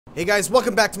Hey guys,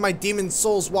 welcome back to my Demon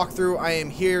Souls walkthrough. I am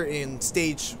here in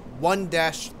stage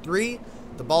 1-3,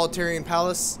 the Bolitarian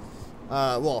Palace.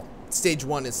 Well, stage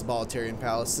 1 is the Bolitarian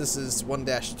Palace. This is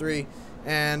 1-3,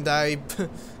 and I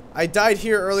died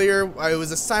here earlier. It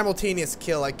was a simultaneous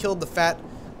kill. I killed the fat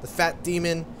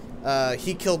demon.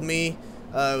 He killed me.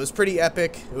 It was pretty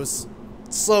epic. It was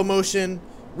slow motion,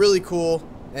 really cool,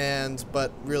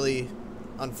 but really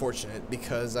unfortunate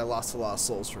because I lost a lot of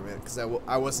souls from it because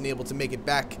I wasn't able to make it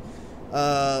back.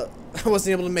 I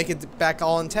wasn't able to make it back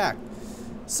all intact.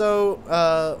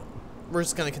 So we're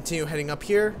just gonna continue heading up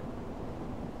here.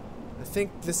 I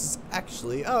think this is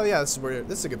actually. Oh yeah, this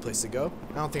is a good place to go.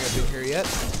 I don't think I've been here yet.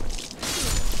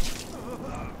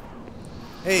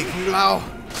 Hey, Kung Lao!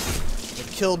 I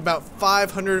killed about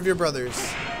 500 of your brothers,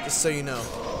 just so you know.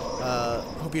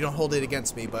 Hope you don't hold it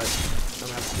against me, but I'm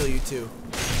gonna have to kill you too.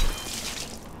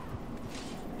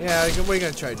 Yeah, what are you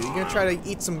gonna try to do? You gonna try to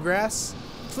eat some grass?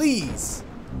 Please!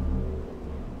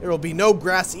 There will be no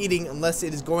grass eating unless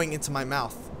it is going into my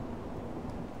mouth.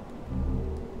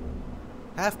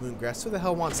 Half moon grass? Who the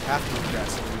hell wants half moon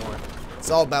grass anymore? It's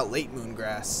all about late moon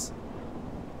grass.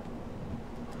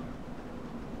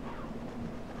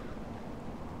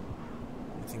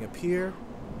 Anything up here?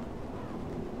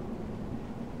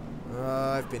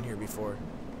 I've been here before.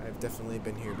 I've definitely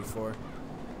been here before.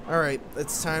 Alright,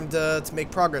 it's time to make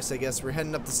progress, I guess. We're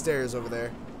heading up the stairs over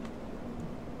there.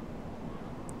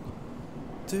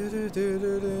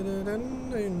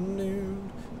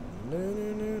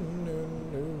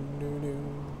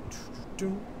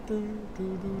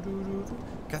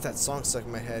 Got that song stuck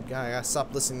in my head. God, I gotta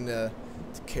stop listening to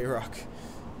K-Rock.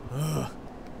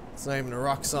 It's not even a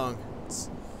rock song.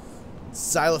 It's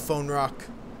xylophone rock.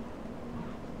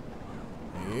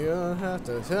 You don't have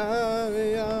to tell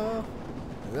me all.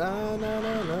 Oh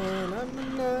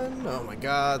my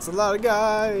god, it's a lot of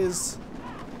guys.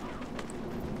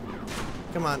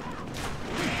 Come on.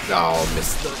 Oh,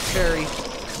 missed the parry.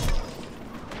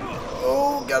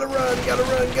 Oh, gotta run. Gotta go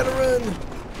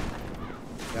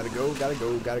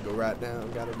right now.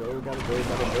 Gotta go.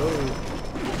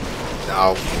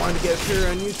 Oh, I wanted to get a parry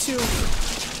on you too.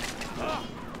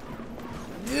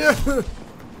 Yeah.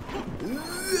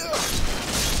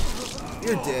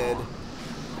 You're dead.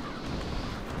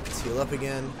 Let's heal up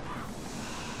again.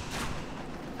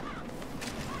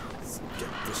 Let's get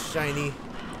the shiny.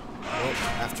 Oh,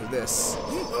 after this.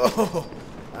 Oh,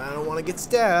 I don't want to get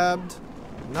stabbed.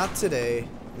 Not today.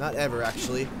 Not ever,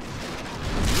 actually.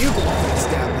 You can get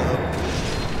stabbed, though.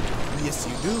 Yes,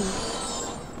 you do.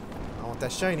 I want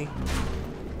that shiny.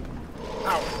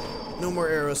 Ow. No more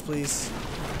arrows, please.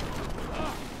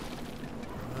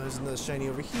 There's another shiny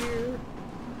over here.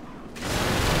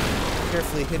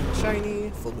 Carefully hidden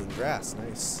shiny. Full moon grass.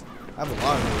 Nice. I have a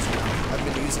lot of those now. I've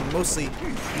been using mostly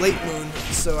late moon,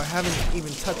 so I haven't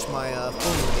even touched my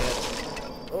full moon yet.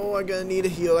 Oh, I gotta need a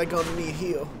heal.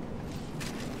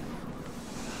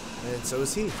 And so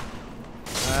is he.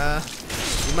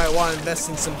 You might want to invest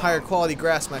in some higher quality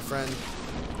grass, my friend.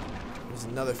 There's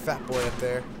another fat boy up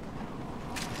there.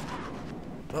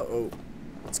 Uh-oh.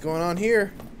 What's going on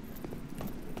here?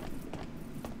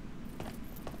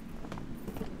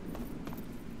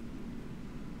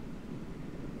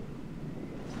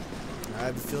 I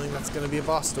have a feeling that's gonna be a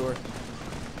boss door.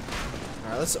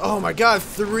 Alright, let's. Oh my god,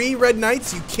 3 red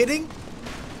knights? You kidding?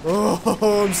 Oh,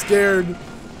 I'm scared.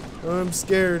 I'm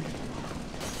scared.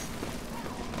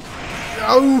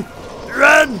 No!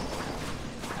 Run!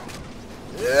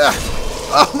 Yeah!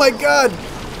 Oh my god!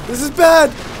 This is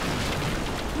bad!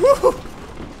 Woo!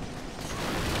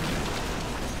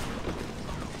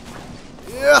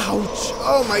 Ouch!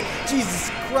 Oh my Jesus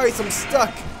Christ, I'm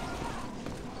stuck!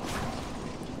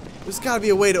 There's gotta be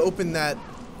a way to open that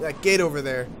gate over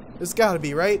there. There's gotta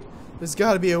be, right? There's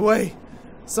gotta be a way.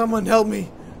 Someone help me.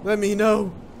 Let me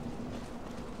know.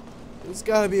 There's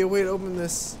gotta be a way to open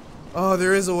this. Oh,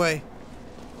 there is a way.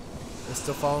 They're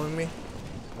still following me?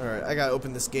 Alright, I gotta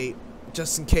open this gate.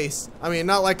 Just in case. I mean,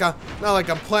 not like I'm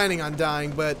planning on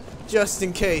dying, but just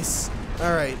in case.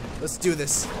 Alright, let's do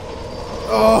this.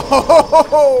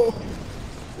 Oh!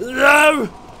 No!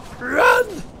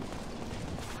 Run!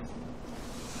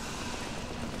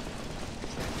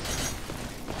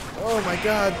 Oh my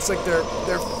god, it's like they're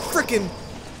frickin'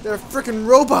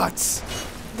 robots.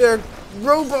 They're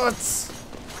robots.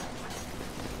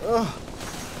 Ugh.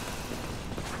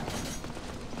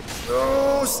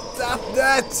 Oh, stop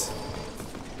that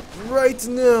right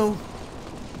now.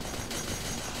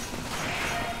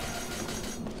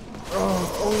 Oh,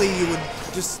 if only you would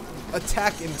just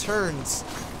attack in turns.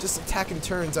 Just attack in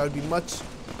turns, I would be much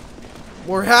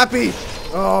more happy.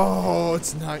 Oh,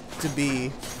 it's not to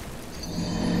be.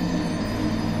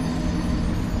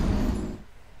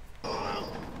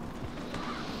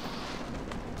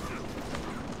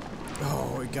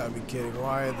 gotta be kidding.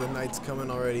 Why are the knights coming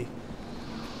already?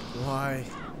 Why?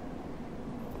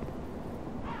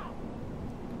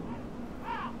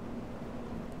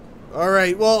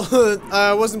 Alright, well,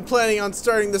 I wasn't planning on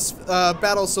starting this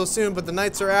battle so soon, but the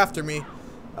knights are after me.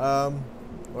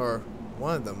 Or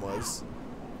one of them was.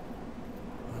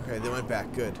 Okay, they went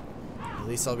back. Good. At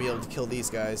least I'll be able to kill these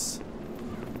guys.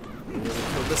 I'm gonna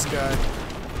kill this guy.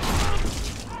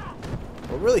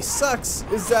 What really sucks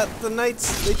is that the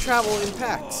knights, they travel in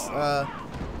packs.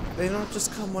 They don't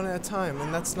just come one at a time,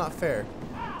 and that's not fair.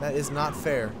 That is not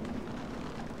fair.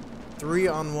 3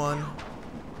 on 1.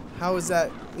 How is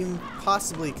that even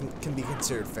possibly can be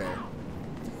considered fair?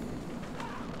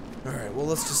 Alright, well,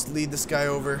 let's just lead this guy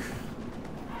over.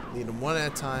 Lead him one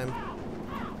at a time.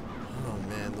 Oh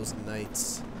man, those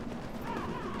knights.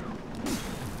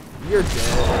 You're dead.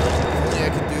 If only I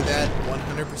could do that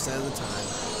 100% of the time.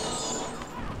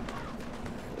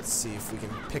 Let's see if we can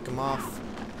pick him off,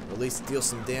 or at least deal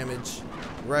some damage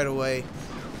right away.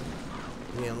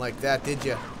 You didn't like that, did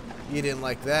you? You didn't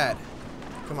like that.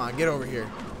 Come on, get over here.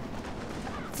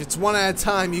 If it's one at a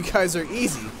time, you guys are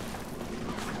easy.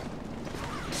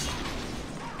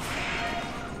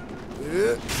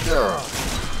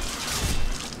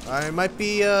 I might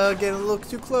be getting a little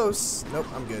too close. Nope,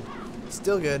 I'm good.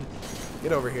 Still good.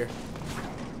 Get over here.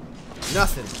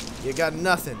 Nothing. You got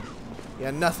nothing. You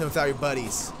got nothing without your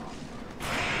buddies.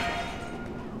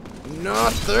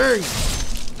 Nothing.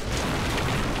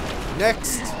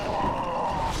 Next.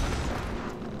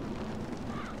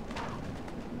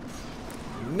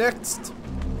 Next.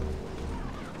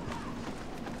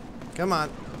 Come on.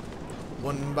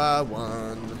 One by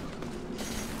one.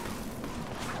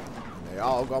 They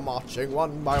all go marching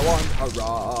one by one.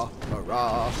 Hurrah,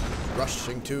 hurrah.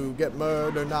 Rushing to get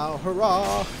murdered now.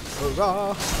 Hurrah,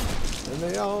 hurrah. And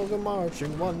they all go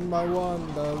marching one by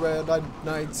one. The red-eyed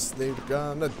knights, they're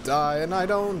gonna die. And I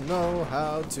don't know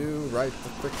how to write the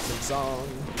frickin' song.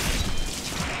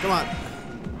 Come on.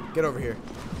 Get over here.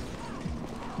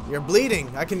 You're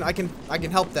bleeding. I can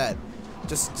help that.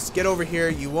 Just get over here.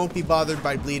 You won't be bothered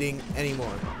by bleeding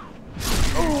anymore.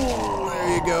 Oh,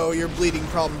 there you go. Your bleeding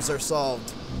problems are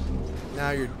solved. Now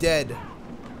you're dead.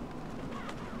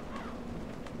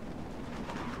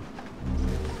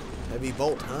 Heavy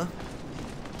bolt, huh?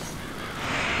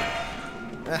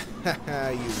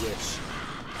 You wish.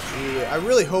 I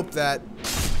really hope that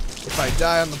if I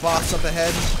die on the boss up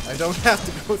ahead, I don't have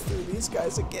to go through these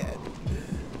guys again.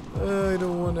 I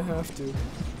don't want to have to.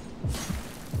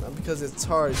 Not because it's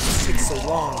hard, it just takes so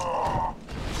long.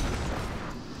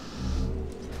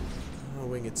 Oh,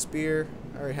 winged spear.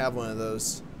 I already have one of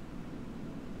those.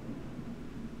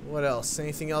 What else?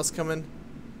 Anything else coming?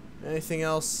 Anything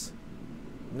else?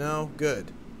 No?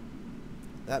 Good.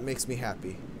 That makes me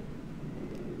happy.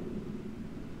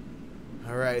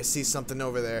 Alright, I see something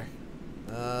over there.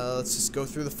 Let's just go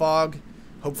through the fog.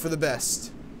 Hope for the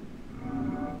best.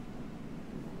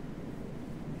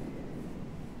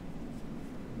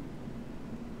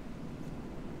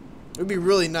 It would be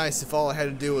really nice if all I had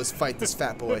to do was fight this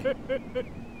fat boy.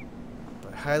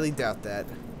 But I highly doubt that.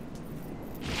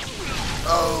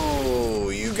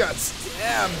 Oh, you got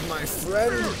stabbed, my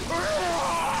friend.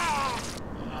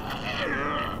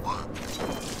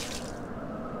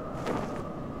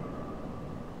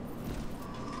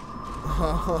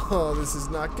 Oh, this is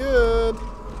not good.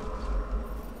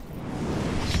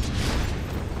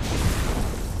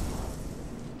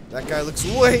 That guy looks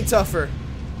way tougher.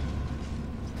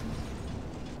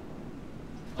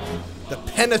 The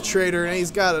Penetrator, and he's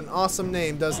got an awesome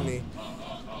name, doesn't he?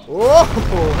 Whoa,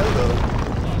 hello.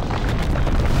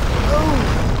 Oh.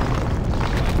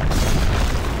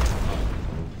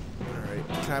 Alright,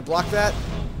 can I block that?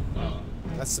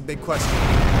 That's the big question.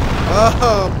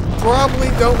 Oh, probably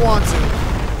don't want to.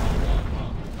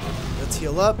 Let's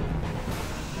heal up.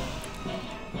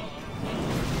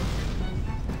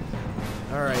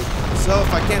 Alright, so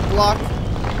if I can't block,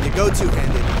 you go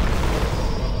two-handed.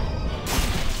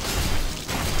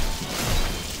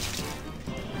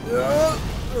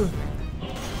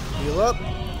 Heal up.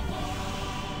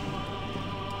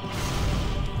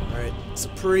 Alright, it's a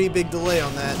pretty big delay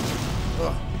on that.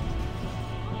 Ugh.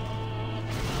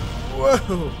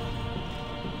 Whoa!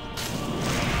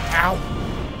 Ow!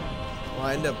 Well,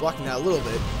 I ended up blocking that a little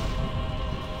bit.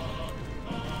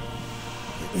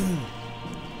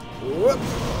 Whoop!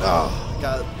 Oh,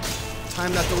 gotta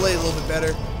time that delay a little bit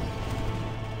better.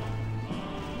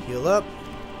 Heal up.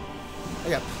 I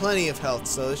got plenty of health,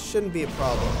 so this shouldn't be a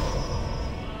problem.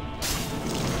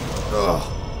 Ugh.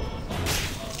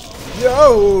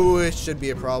 Yo! It should be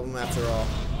a problem after all.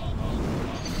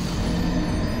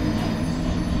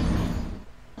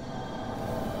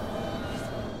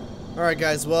 Alright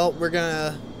guys, well, we're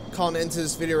gonna call an end to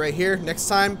this video right here. Next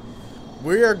time,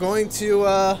 we are going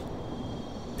to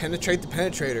penetrate the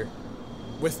penetrator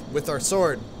with our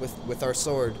sword. With our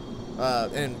sword.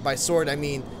 And by sword I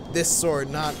mean this sword,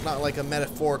 not like a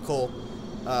metaphorical.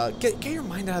 Get your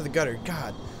mind out of the gutter.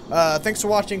 God. Thanks for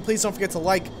watching. Please don't forget to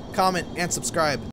like, comment, and subscribe.